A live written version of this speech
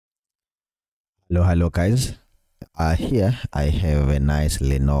Hello guys. Here I have a nice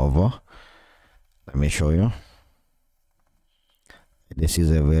Lenovo. Let me show you. This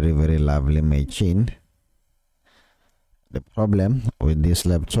is a very lovely machine. The problem with this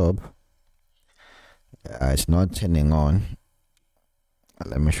laptop, it's not turning on.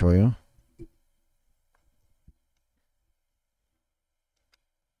 Let me show you.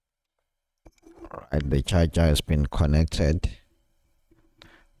 Alright, the charger has been connected.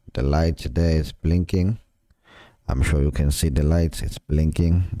 The light there is blinking. I'm sure you can see the light. It's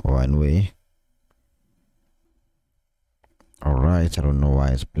blinking one way. Alright, I don't know why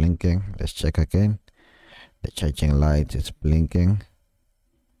it's blinking. Let's check again. The charging light is blinking.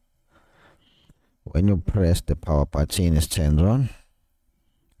 When you press the power button, it turns on.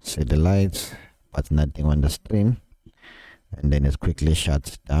 See the lights, but nothing on the screen. And then it quickly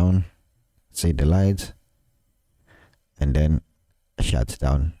shuts down. See the lights, and then shuts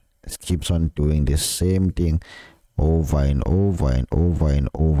down. It keeps on doing the same thing over and over and over and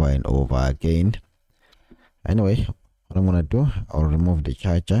over and over again. Anyway, what I'm gonna do, I'll remove the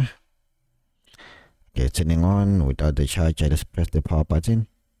charger. Okay, turning on without the charger. Just press the power button.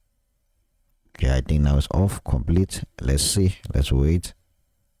 Okay, I think now it's off, complete. Let's see, let's wait.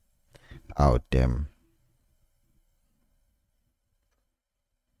 Out them.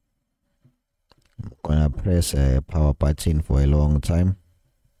 I'm gonna press a power button for a long time.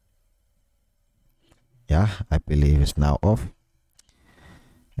 Yeah, I believe it's now off.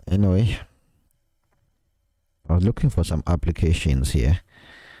 Anyway, I was looking for some applications here.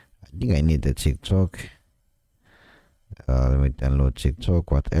 I think I need the TikTok. Let me download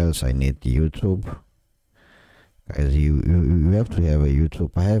TikTok. What else? I need YouTube. Guys, you have to have a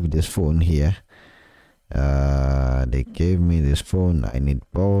YouTube. I have this phone here. They gave me this phone. I need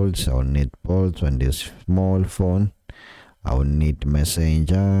bolts. I'll need bolts on this small phone. I'll need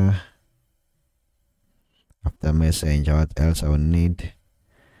Messenger. After Messenger, what else I'll need?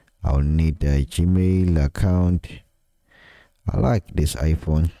 I'll need a Gmail account. I like this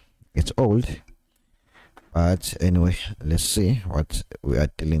iPhone. It's old, but anyway, let's see what we are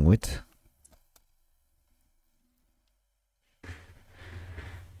dealing with.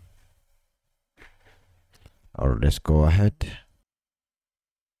 Or let's go ahead.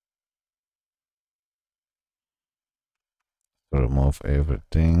 Remove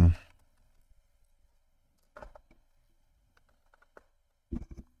everything.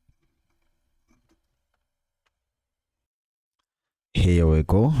 Here we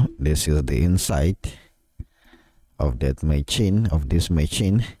go. This is the inside of that machine, of this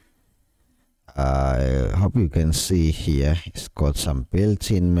machine. I hope you can see here, it's got some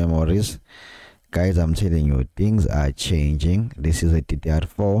built-in memories. Guys, I'm telling you, things are changing. This is a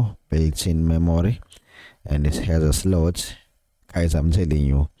DDR4 built-in memory, and it has a slot. Guys, I'm telling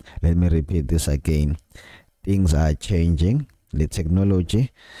you, let me repeat this again. Things are changing. The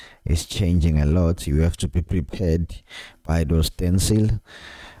technology is changing a lot. You have to be prepared. Buy those stencil,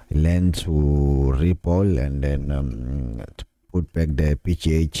 learn to repol, and then to put back the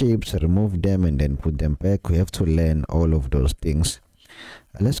PGA chips, remove them, and then put them back. We have to learn all of those things.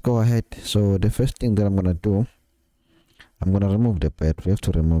 Let's go ahead. So the first thing that I'm gonna do, I'm gonna remove the battery. We have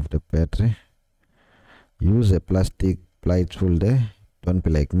to remove the battery. Use a plastic ply tool there. Don't be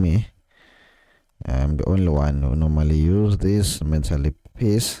like me. I'm the only one who normally use this metal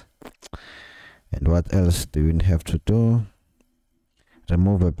piece. And what else do you have to do?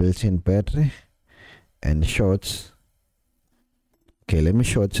 Remove a built-in battery and shorts. Okay, let me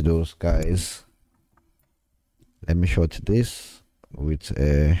short those, guys. Let me short this with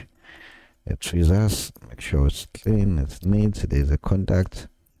a tweezers. Make sure it's clean, it's neat. There's a contact.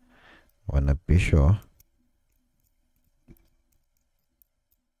 Wanna be sure.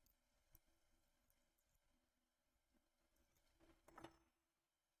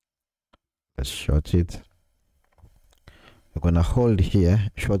 Let's short it. We're gonna hold here,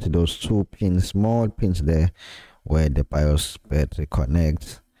 short those two pins, small pins there where the BIOS battery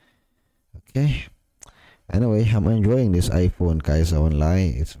connects. Okay. Anyway, I'm enjoying this iPhone, guys. I won't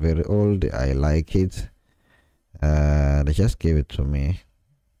lie, it's very old. I like it. They just gave it to me.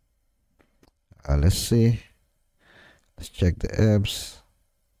 Let's see. Let's check the apps.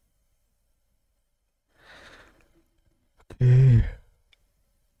 Okay.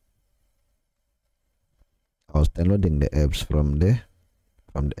 I was downloading the apps from the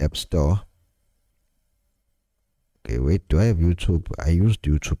app store. Okay, wait, do I have YouTube? I used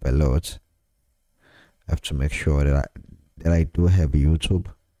YouTube a lot. I have to make sure that I do have YouTube.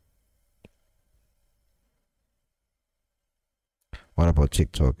 What about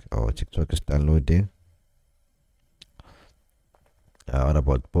TikTok? Oh, TikTok is downloading. What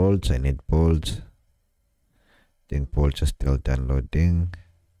about bolts? I need bolts. I think bolts are still downloading.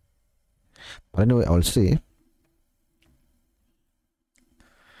 But anyway, I'll see.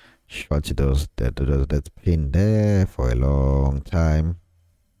 Short that pin there for a long time.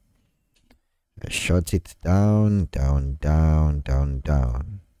 Short it down.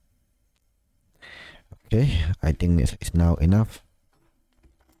 Okay, I think it's now enough.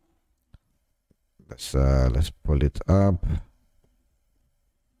 Let's pull it up.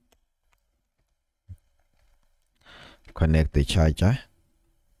 Connect the charger.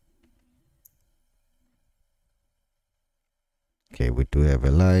 Okay, we do have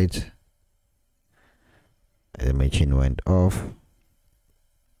a light. The machine went off.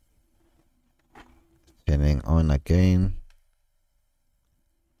 Turning on again.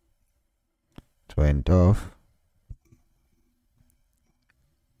 It went off.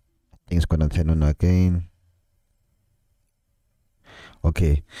 I think it's gonna turn on again.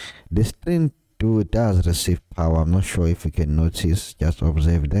 Okay, the screen does receive power. I'm not sure if you can notice. Just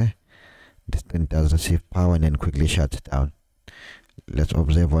observe there. The screen does receive power and then quickly shuts down. Let's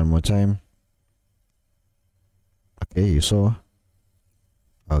observe one more time. Okay, you saw.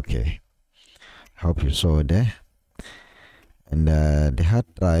 Okay, hope you saw there. And the hard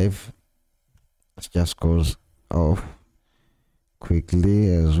drive just goes off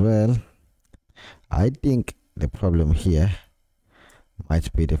quickly as well. I think the problem here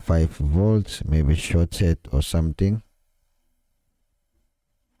might be the 5 volts, maybe shorted or something.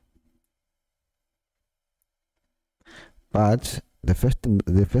 But the first thing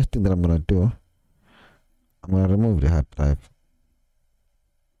that I'm gonna do, I'm gonna remove the hard drive.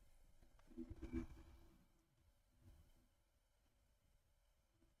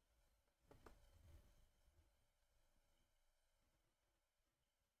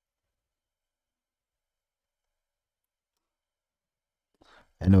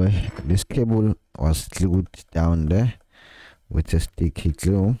 Anyway, this cable was glued down there with a sticky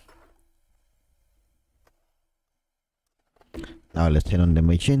glue. Now let's turn on the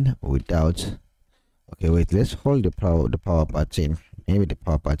machine without. Okay, wait, let's hold the power button. Maybe the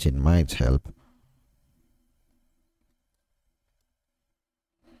power button might help.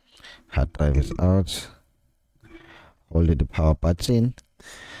 Hard drive is out. Hold the power button.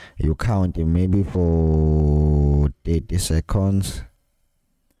 You count it maybe for 30 seconds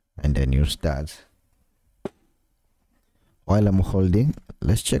and then you start. While I'm holding,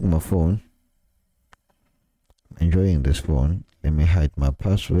 let's check my phone. I'm enjoying this phone. Let me hide my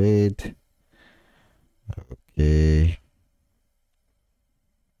password. Okay.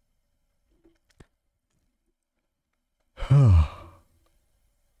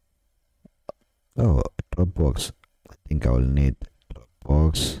 Oh, Dropbox. I think I will need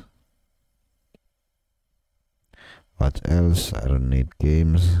Dropbox. What else? I don't need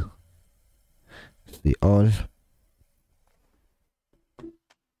games. See all.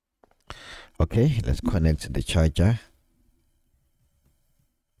 Okay, let's connect the charger.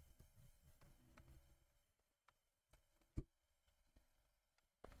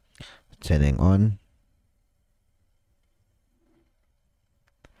 Turning on.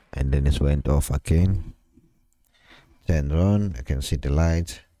 And then it went off again. Turn on. I can see the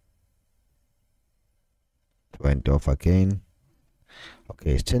light. It went off again.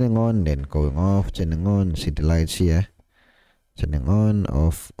 Okay, it's turning on, then going off, turning on. See the lights here. Turning on,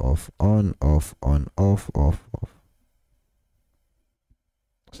 off, on, off, on, off.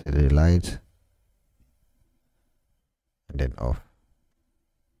 See the light. And then off.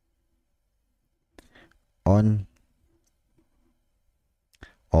 On,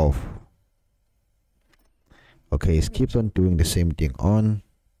 off. Okay, it keeps on doing the same thing. On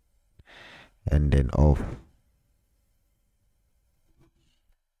and then off.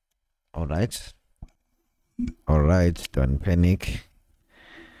 All right, don't panic.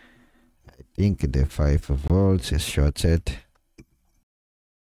 I think the 5 volts is shorted.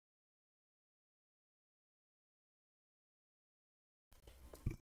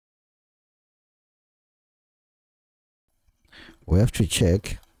 We have to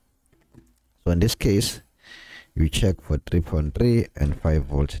check. So in this case, you check for 3.3 and 5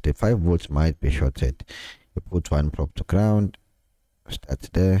 volts. The 5 volts might be shorted. You put one probe to ground, start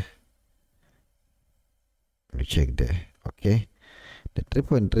there, you check there. Okay, the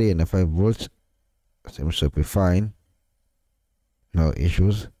 3.3 and the 5 volts seems to be fine. No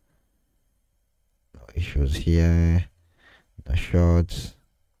issues. No issues here. No shorts.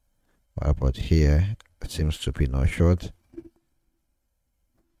 What about here? It seems to be no short.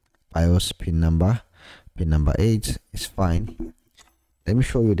 BIOS pin number 8 is fine. let me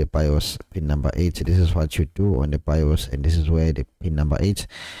show you the BIOS pin number 8. This is what you do on the BIOS, and this is where the pin number 8,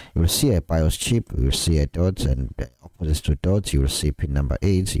 you will see a BIOS chip, you will see a dot, and opposite to dots you will see pin number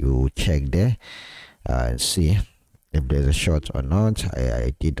 8. You check there and see if there's a short or not.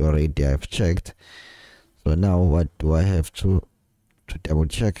 I did already, I've checked. So now what do I have to double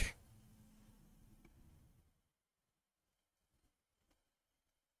check?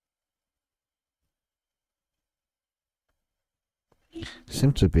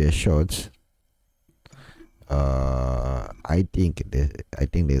 Seems to be a short. I think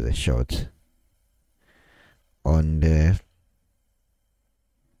there's a short on the.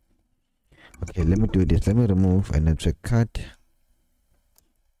 Okay, let me do this. Let me remove a network card.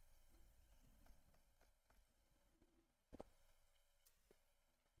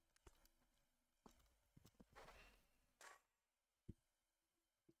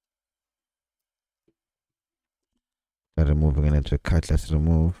 Removing a network card. Let's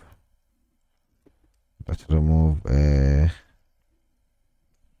remove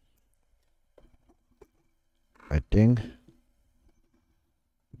I think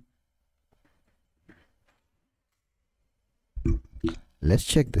let's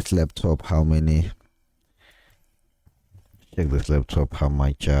check this laptop how much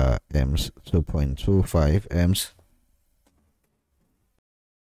amps. 2.25 amps.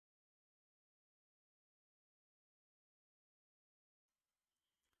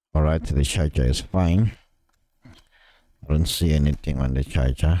 All right, the charger is fine. I don't see anything on the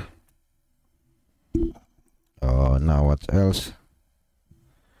charger. Oh, now what else?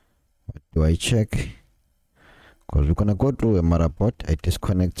 What do I check? Because we're gonna go through a motherboard. I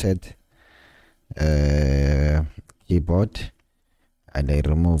disconnected keyboard, and I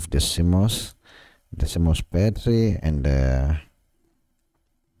removed the CMOS battery, and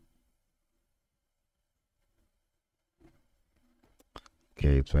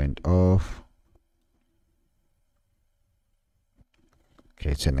okay, it went off.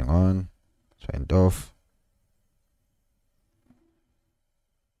 Okay, it's turning on. It went off.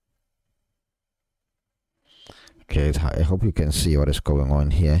 Okay, I hope you can see what is going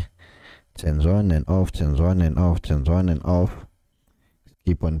on here. Turns on and off, turns on and off, turns on and off.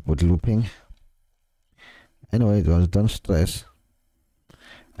 Keep on boot looping. Anyway, don't stress.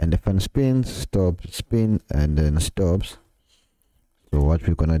 And the fan spins, stops, spin, and then stops. So what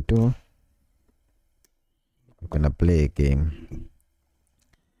we're gonna do, we're gonna play a game.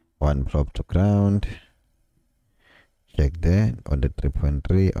 One probe to ground. Check there on the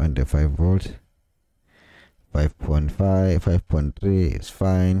 3.3 on the 5 volts. 5.5, 5.3 is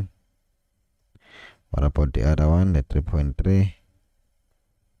fine. What about the other one, the 3.3?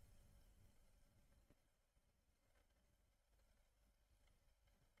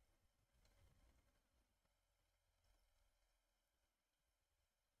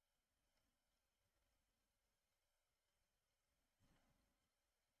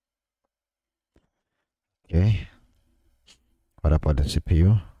 Okay. What about the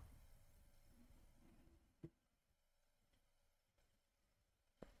CPU?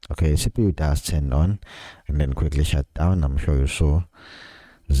 Okay, CPU does turn on and then quickly shut down. I'm sure you saw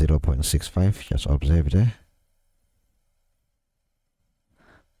 0.65. Just observe there.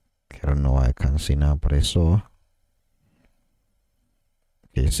 Okay, I don't know why I can't see now, but I saw.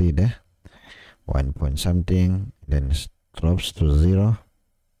 Okay, you see there? 1 point something, then it drops to 0.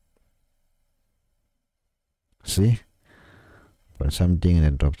 See? Point something and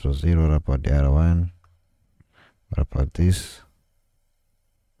then drops to 0. What about the other one? What about this?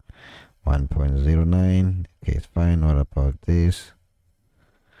 1.09. Okay, it's fine. What about this?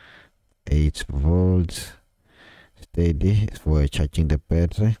 8 volts. Steady for charging the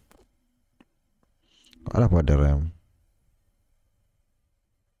battery. What about the RAM?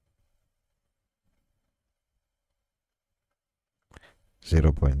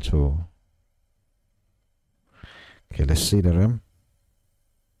 .2. Okay, let's see the RAM.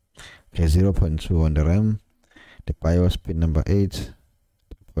 Okay, 0.2 on the RAM. The BIOS pin number 8.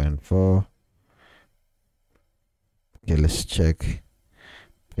 2.4. Okay, let's check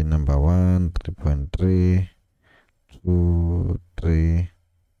pin number 1, 3.3, 2, 3.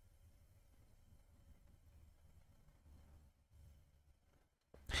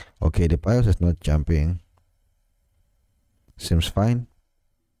 Okay, the BIOS is not jumping. Seems fine.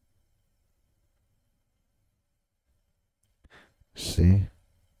 See.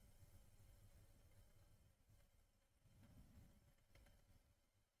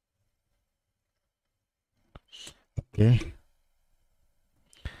 Okay.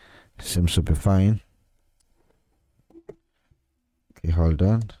 Seems to be fine. Okay, hold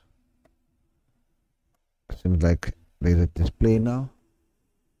on. Seems like there's a display now.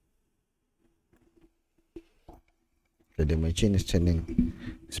 So the machine is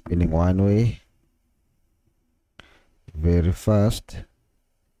spinning one way very fast.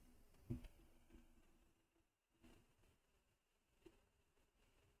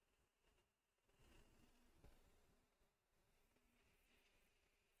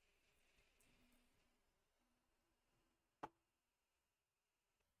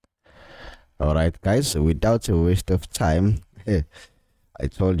 All right, guys, without a waste of time, I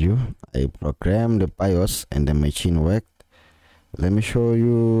told you I programmed the BIOS and the machine worked. Let me show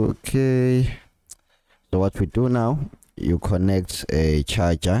you. Okay, so what we do now, you connect a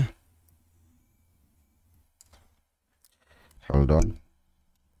charger. Hold on.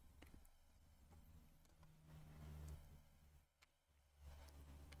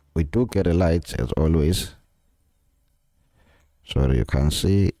 We do get a light as always. So you can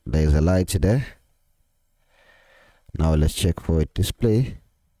see there's a light there. Now let's check for a display.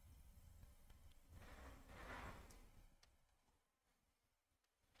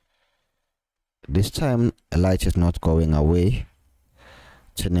 This time a light is not going away,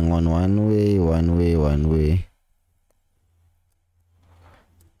 turning on one way.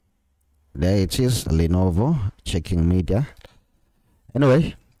 There it is, Lenovo, checking media.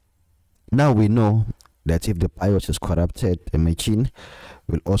 Anyway, now we know that if the BIOS is corrupted, the machine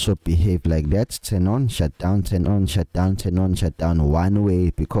will also behave like that. Turn on, shut down, turn on, shut down, turn on, shut down one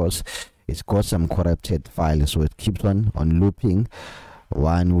way, because it's got some corrupted files, so it keeps on looping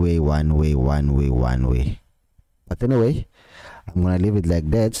one way. But anyway, I'm gonna leave it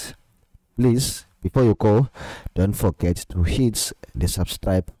like that. Please, before you go, don't forget to hit the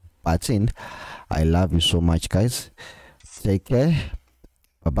subscribe button. I love you so much, guys. Take care.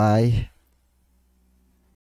 Bye bye.